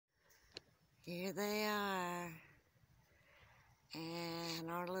Here they are.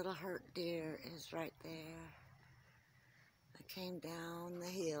 And our little hurt deer is right there. I came down the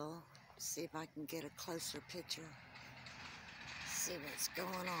hill to see if I can get a closer picture. See what's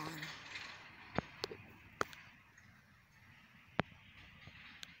going on.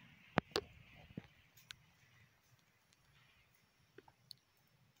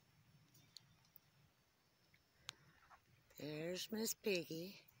 There's Miss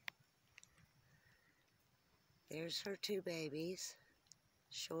Piggy. There's her two babies,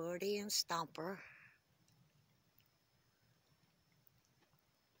 Shorty and Stomper.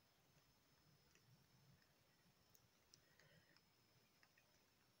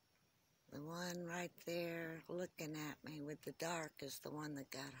 The one right there looking at me with the dark is the one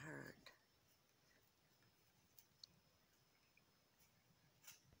that got hurt.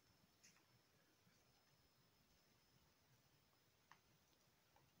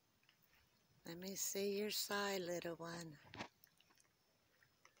 Let me see your side, little one.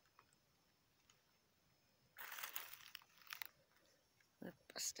 Oop,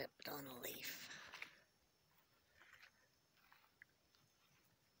 I stepped on a leaf.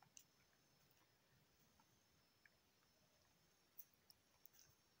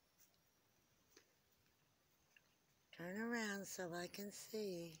 Turn around so I can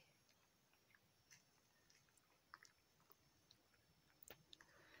see.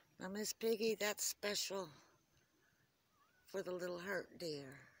 Now, Miss Piggy, that's special for the little hurt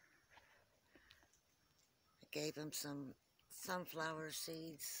deer. I gave him some sunflower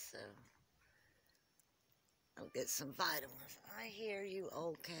seeds, so I'll get some vitamins. I hear you,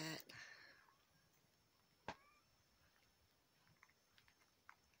 old cat.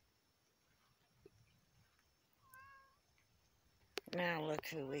 Now look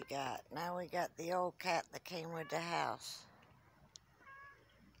who we got. Now we got the old cat that came with the house.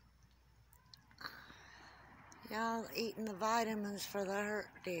 Y'all eating the vitamins for the hurt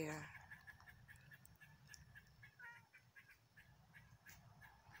deer.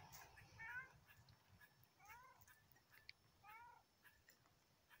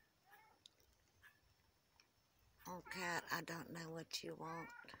 Old cat, I don't know what you want.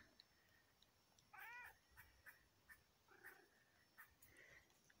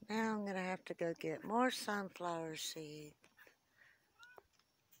 Now I'm gonna have to go get more sunflower seed.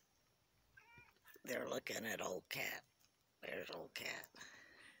 They're looking at old cat. There's old cat.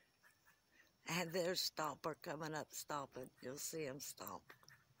 And there's Stomper coming up stomping. You'll see him stomp.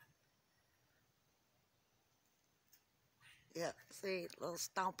 Yep, see, little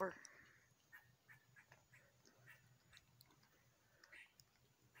Stomper.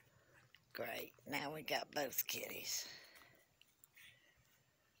 Great, now we got both kitties.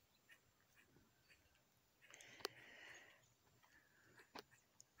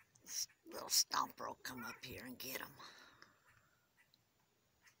 Little Stomper will come up here and get him.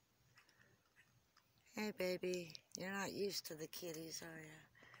 Hey, baby, you're not used to the kitties, are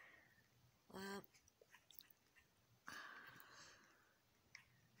you? Well,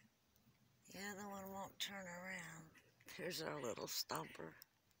 the other one won't turn around. Here's our little Stomper.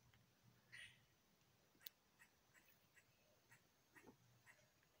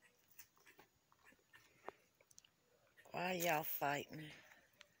 Why y'all fighting?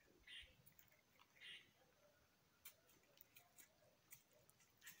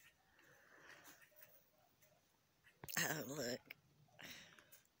 Oh, look.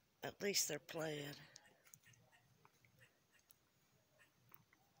 At least they're playing.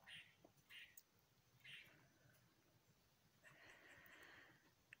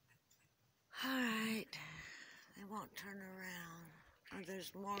 Alright. They won't turn around. Oh,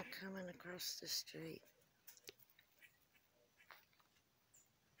 there's more coming across the street.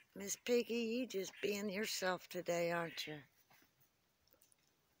 Miss Piggy, you just being yourself today, aren't you?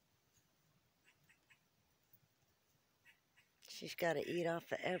 She's got to eat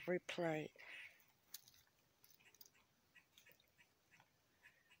off of every plate.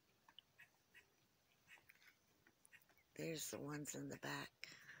 There's the ones in the back.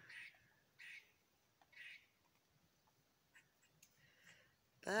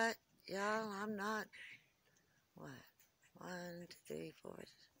 But, y'all, I'm not, what, 1, 2, 3, 4,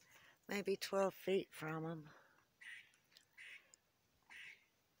 maybe 12 feet from them.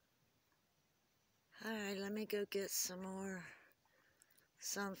 Alright, let me go get some more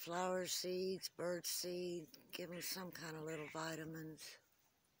sunflower seeds, bird seed, give them some kind of little vitamins.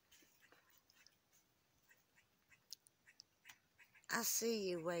 I see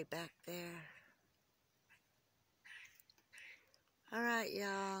you way back there. Alright,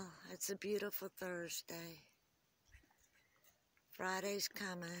 y'all, it's a beautiful Thursday. Friday's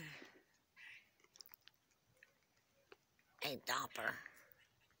coming. A Dopper.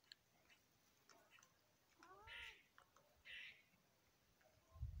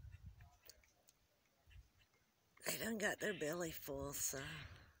 They done got their belly full, so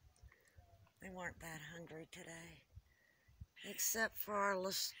they weren't that hungry today. Except for our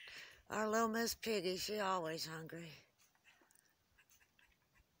little Miss Piggy. She always hungry.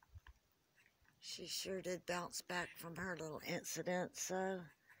 She sure did bounce back from her little incident, so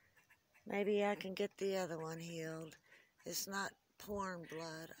maybe I can get the other one healed. It's not pouring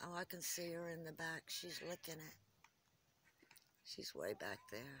blood. Oh, I can see her in the back. She's licking it. She's way back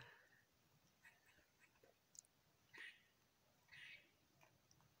there.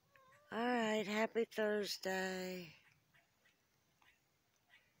 All right, happy Thursday.